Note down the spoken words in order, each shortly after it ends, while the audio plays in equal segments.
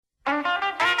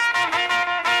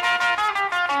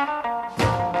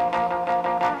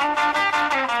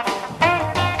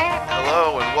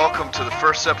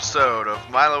first episode of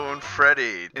Milo and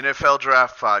Freddie NFL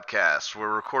Draft Podcast.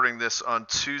 We're recording this on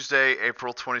Tuesday,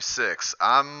 April 26th.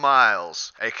 I'm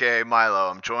Miles, aka Milo.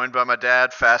 I'm joined by my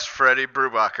dad, Fast Freddie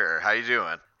Brubacher. How you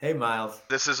doing? Hey, Miles.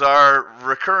 This is our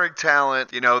recurring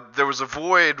talent. You know, there was a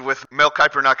void with Mel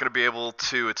Kiper not going to be able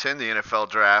to attend the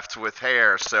NFL draft with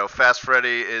hair, so Fast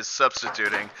Freddie is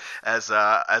substituting as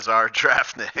our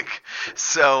draft Nick.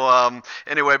 So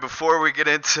anyway, before we get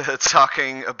into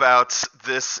talking about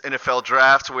this NFL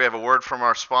draft, we have a word from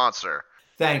our sponsor.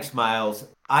 Thanks, Miles.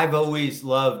 I've always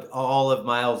loved all of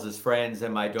Miles's friends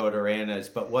and my daughter Anna's,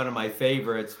 but one of my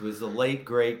favorites was the late,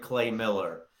 great Clay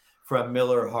Miller from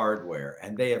Miller Hardware.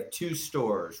 And they have two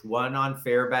stores, one on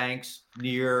Fairbanks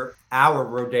near our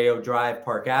Rodeo Drive,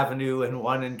 Park Avenue, and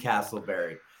one in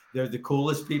Castleberry. They're the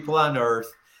coolest people on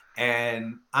earth.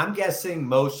 And I'm guessing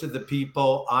most of the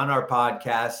people on our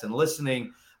podcast and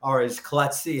listening are as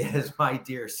klutzy as my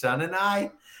dear son and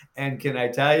I. And can I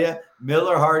tell you,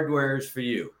 Miller Hardware is for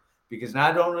you, because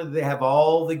not only do they have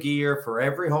all the gear for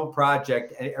every home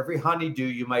project and every honeydew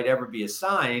you might ever be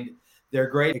assigned, they're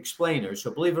great explainers.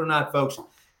 So believe it or not, folks,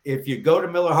 if you go to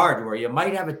Miller Hardware, you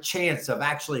might have a chance of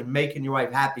actually making your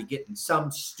wife happy, getting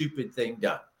some stupid thing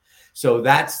done. So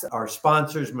that's our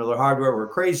sponsors, Miller Hardware. We're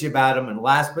crazy about them. And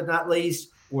last but not least,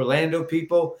 Orlando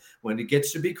people, when it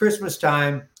gets to be Christmas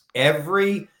time,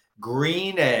 every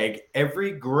green egg,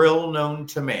 every grill known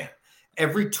to man,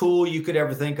 every tool you could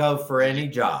ever think of for any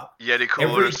job. Yeti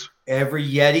coolers. Every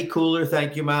Yeti cooler,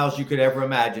 thank you, Miles, you could ever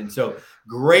imagine. So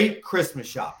great Christmas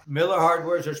shop. Miller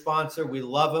Hardware is our sponsor. We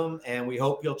love them, and we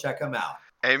hope you'll check them out.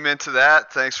 Amen to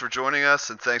that. Thanks for joining us,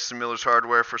 and thanks to Miller's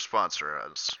Hardware for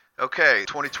sponsoring us. Okay,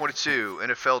 2022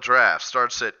 NFL Draft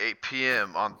starts at 8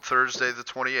 p.m. on Thursday the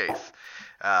 28th.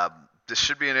 This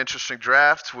should be an interesting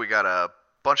draft. We got a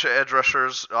bunch of edge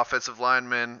rushers, offensive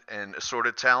linemen, and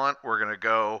assorted talent. We're going to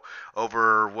go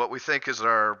over what we think is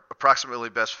our approximately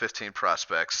best 15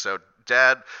 prospects. So,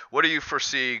 Dad, what do you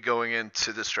foresee going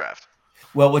into this draft?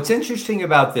 Well, what's interesting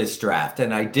about this draft,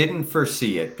 and I didn't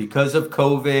foresee it because of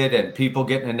COVID and people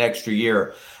getting an extra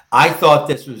year, I thought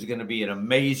this was going to be an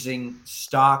amazing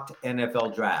stocked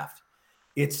NFL draft.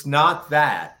 It's not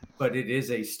that, but it is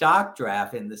a stock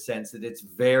draft in the sense that it's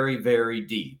very, very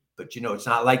deep. But, you know, it's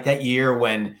not like that year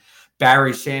when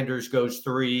Barry Sanders goes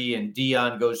 3 and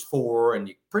Dion goes 4, and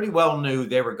you pretty well knew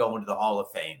they were going to the Hall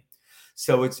of Fame.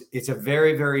 So it's a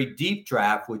very, very deep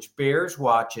draft, which bears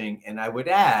watching. And I would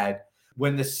add,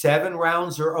 when the 7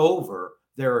 rounds are over,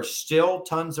 there are still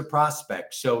tons of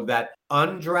prospects. So that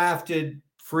undrafted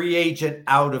free agent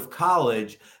out of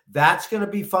college, that's going to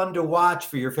be fun to watch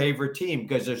for your favorite team,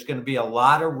 because there's going to be a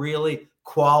lot of really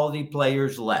quality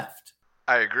players left.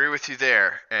 I agree with you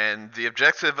there, and the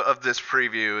objective of this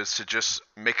preview is to just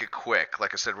make it quick.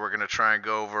 Like I said, we're going to try and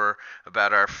go over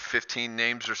about our 15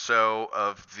 names or so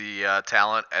of the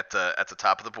talent at the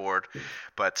top of the board.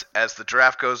 But as the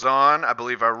draft goes on, I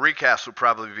believe our recaps will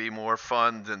probably be more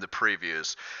fun than the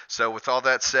previews. So with all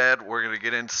that said, we're going to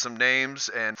get into some names,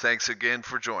 and thanks again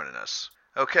for joining us.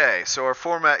 Okay, so our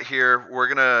format here,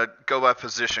 we're going to go by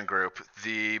position group.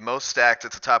 The most stacked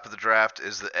at the top of the draft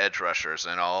is the edge rushers,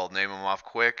 and I'll name them off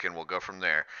quick, and we'll go from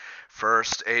there.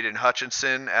 First, Aiden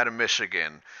Hutchinson out of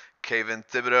Michigan. Kayvon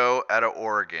Thibodeau out of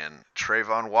Oregon.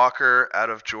 Trayvon Walker out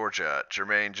of Georgia.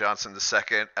 Jermaine Johnson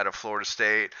II out of Florida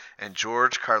State. And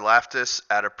George Karlaftis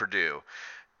out of Purdue.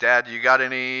 Dad, you got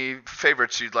any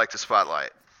favorites you'd like to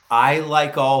spotlight? I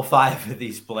like all 5 of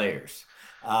these players.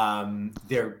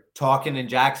 They're talking in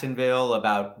Jacksonville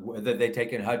about whether they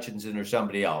take in Hutchinson or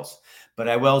somebody else. But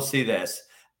I will see this.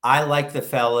 I like the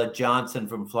fella Johnson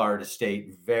from Florida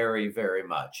State very, very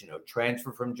much. You know,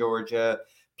 transfer from Georgia,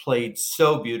 played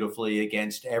so beautifully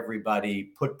against everybody,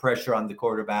 put pressure on the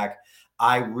quarterback.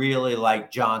 I really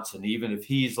like Johnson, even if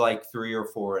he's like 3 or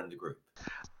 4 in the group.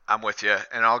 I'm with you,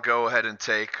 and I'll go ahead and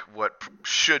take what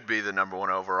should be the number 1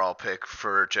 overall pick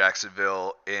for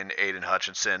Jacksonville in Aiden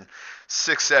Hutchinson.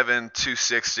 6'7",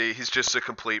 260. He's just a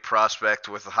complete prospect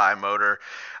with a high motor.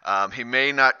 He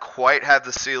may not quite have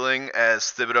the ceiling as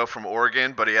Thibodeau from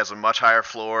Oregon, but he has a much higher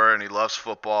floor, and he loves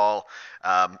football.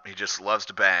 He just loves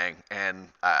to bang, and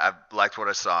I liked what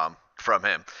I saw from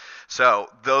him. So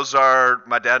those are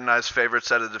my dad and I's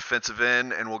favorites at a defensive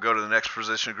end, and we'll go to the next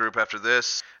position group after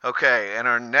this. Okay, and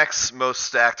our next most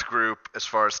stacked group as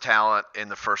far as talent in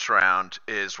the first round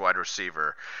is wide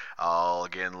receiver. I'll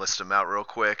again list them out real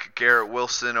quick. Garrett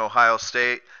Wilson, Ohio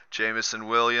State. Jamison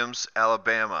Williams,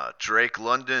 Alabama. Drake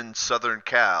London, Southern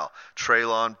Cal.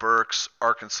 Traylon Burks,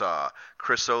 Arkansas.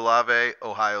 Chris Olave,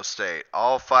 Ohio State.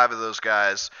 All five of those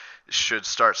guys should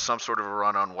start some sort of a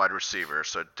run on wide receiver.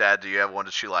 So, Dad, do you have one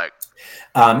that you like?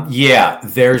 Yeah,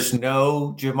 there's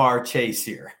no Jamar Chase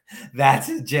here. That's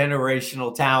a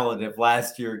generational talent. If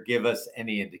last year give us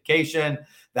any indication,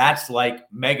 that's like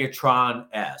Megatron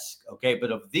esque. Okay,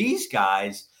 but of these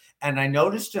guys, and I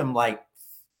noticed him like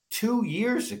 2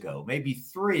 years ago, maybe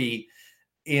three,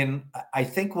 in I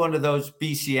think one of those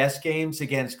BCS games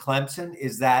against Clemson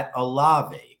is that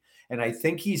Olave. And I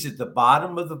think he's at the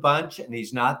bottom of the bunch and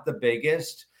he's not the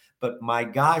biggest, but my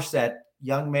gosh, that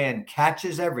young man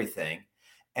catches everything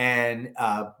and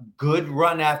good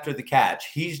run after the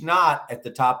catch. He's not at the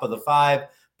top of the five,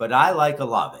 but I like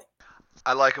Olave.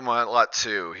 I like him a lot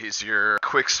too. He's your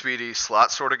quick, speedy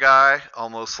slot sort of guy,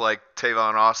 almost like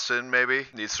Tavon Austin, maybe.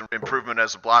 Needs some improvement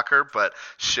as a blocker, but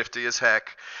shifty as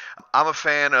heck. I'm a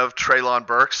fan of Traylon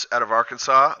Burks out of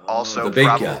Arkansas. Oh, Also, the big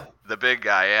probably guy. the big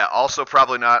guy, yeah. Also,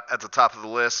 probably not at the top of the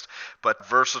list, but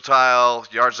versatile,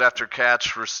 yards after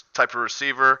catch type of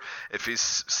receiver. If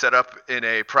he's set up in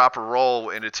a proper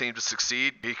role in a team to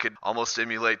succeed, he could almost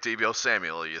emulate Debo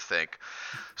Samuel, you think.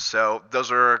 So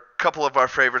those are a couple of our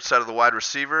favorites out of the wide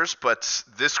receivers, but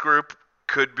this group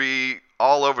could be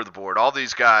all over the board. All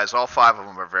these guys, all five of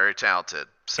them are very talented.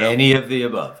 So, Any of the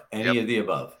above. yep. Any of the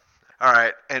above. All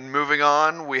right, and moving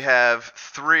on, we have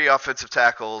three offensive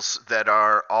tackles that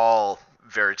are all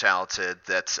very talented.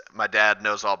 That my dad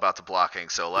knows all about the blocking,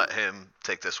 so let him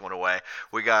take this one away.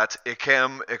 We got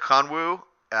Ikem Ikonwu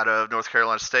out of North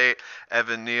Carolina State,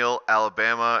 Evan Neal,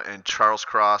 Alabama, and Charles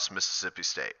Cross, Mississippi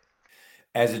State.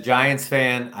 As a Giants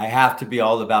fan, I have to be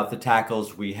all about the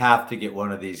tackles. We have to get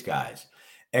one of these guys.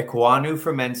 Ekwanu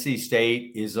from NC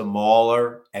State is a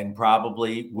mauler and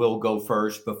probably will go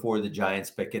first before the Giants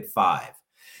pick at five.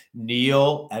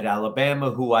 Neal at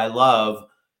Alabama, who I love,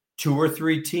 two or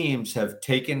three teams have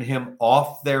taken him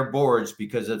off their boards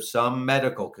because of some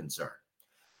medical concern.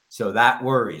 So that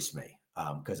worries me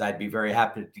because I'd be very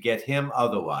happy to get him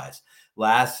otherwise.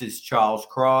 Last is Charles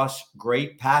Cross,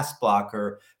 great pass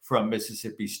blocker from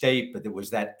Mississippi State, but it was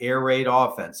that air raid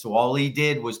offense. So all he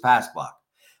did was pass block.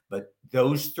 But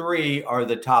those three are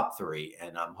the top three,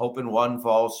 and I'm hoping one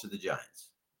falls to the Giants.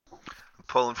 I'm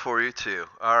pulling for you too.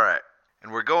 All right.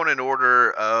 And we're going in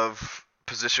order of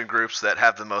position groups that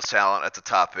have the most talent at the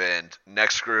top end.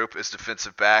 Next group is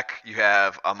defensive back. You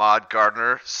have Ahmad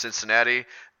Gardner, Cincinnati,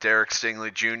 Derek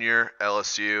Stingley Jr.,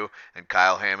 LSU, and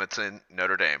Kyle Hamilton,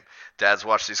 Notre Dame. Dad's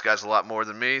watched these guys a lot more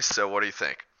than me, so what do you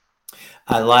think?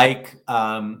 I like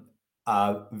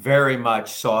very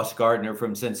much Sauce Gardner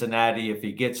from Cincinnati. If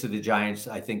he gets to the Giants,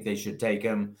 I think they should take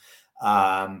him.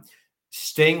 Um,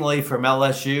 Stingley from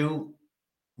LSU,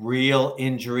 real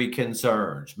injury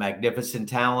concerns. Magnificent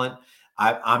talent.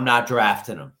 I'm not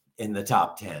drafting him in the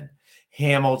top 10.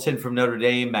 Hamilton from Notre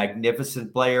Dame,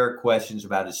 magnificent player. Questions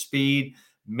about his speed.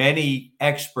 Many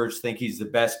experts think he's the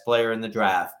best player in the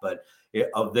draft. But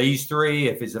of these three,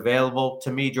 if he's available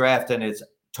to me drafting, it's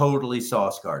totally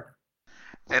Sauce Gardner.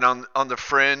 And on the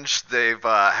fringe, they've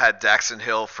had Daxon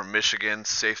Hill from Michigan,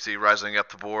 safety rising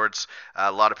up the boards.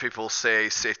 A lot of people say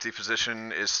safety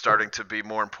position is starting to be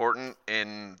more important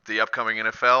in the upcoming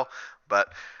NFL,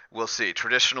 but we'll see.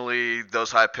 Traditionally, those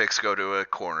high picks go to a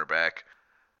cornerback.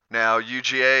 Now,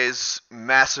 UGA's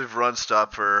massive run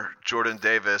stopper, Jordan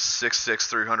Davis, 6'6",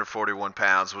 341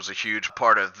 pounds, was a huge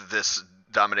part of this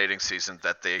dominating season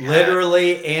that they had.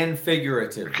 Literally and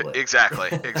figuratively. Exactly,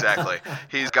 exactly.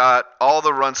 He's got all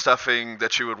the run stuffing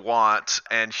that you would want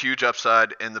and huge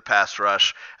upside in the pass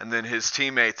rush. And then his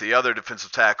teammate, the other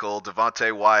defensive tackle,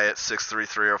 Devontae Wyatt, 6'3",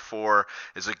 304,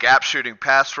 is a gap shooting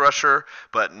pass rusher,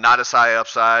 but not as high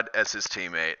upside as his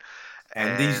teammate.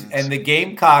 And the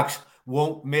Gamecocks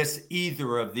won't miss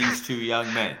either of these two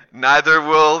young men. Neither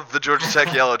will the Georgia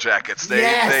Tech Yellow Jackets. They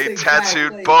Exactly.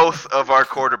 tattooed both of our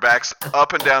quarterbacks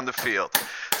up and down the field.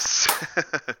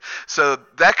 So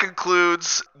that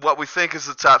concludes what we think is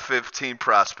the top 15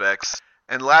 prospects.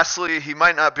 And lastly, he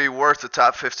might not be worth the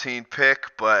top 15 pick,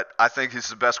 but I think he's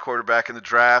the best quarterback in the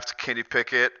draft, Kenny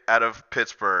Pickett out of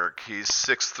Pittsburgh. He's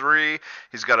 6'3".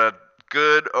 He's got a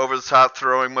good over-the-top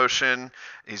throwing motion.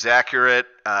 He's accurate.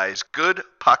 He's good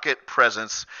pocket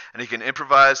presence, and he can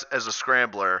improvise as a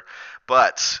scrambler.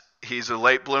 But he's a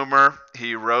late bloomer.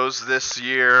 He rose this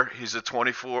year. He's a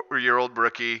 24-year-old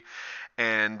rookie,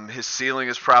 and his ceiling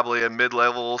is probably a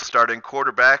mid-level starting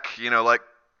quarterback. You know, like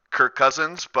Kirk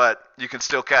Cousins, but you can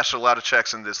still cash a lot of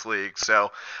checks in this league.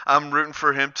 So I'm rooting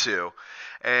for him too.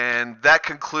 And that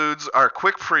concludes our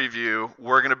quick preview.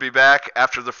 We're going to be back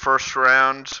after the first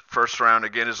round. First round,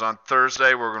 again, is on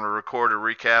Thursday. We're going to record a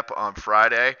recap on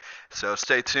Friday. So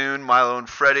stay tuned. Milo and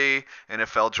Freddie,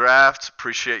 NFL Draft.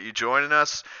 Appreciate you joining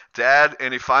us. Dad,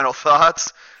 any final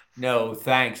thoughts? No,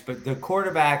 thanks. But the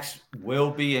quarterbacks will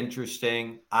be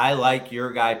interesting. I like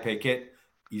your guy Pickett.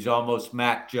 He's almost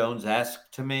Mac Jones-esque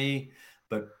to me.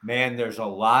 But man, there's a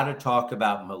lot of talk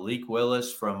about Malik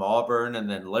Willis from Auburn and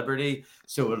then Liberty.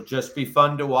 So it'll just be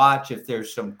fun to watch if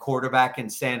there's some quarterback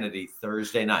insanity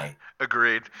Thursday night.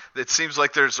 Agreed. It seems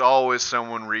like there's always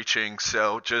someone reaching,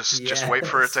 so just wait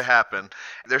for it to Yes. happen.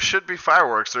 There should be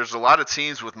fireworks. There's a lot of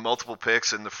teams with multiple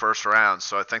picks in the first round,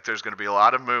 so I think there's going to be a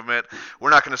lot of movement. We're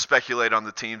not going to speculate on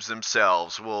the teams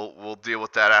themselves. We'll deal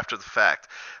with that after the fact.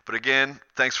 But again,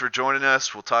 thanks for joining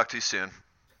us. We'll talk to you soon.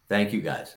 Thank you, guys.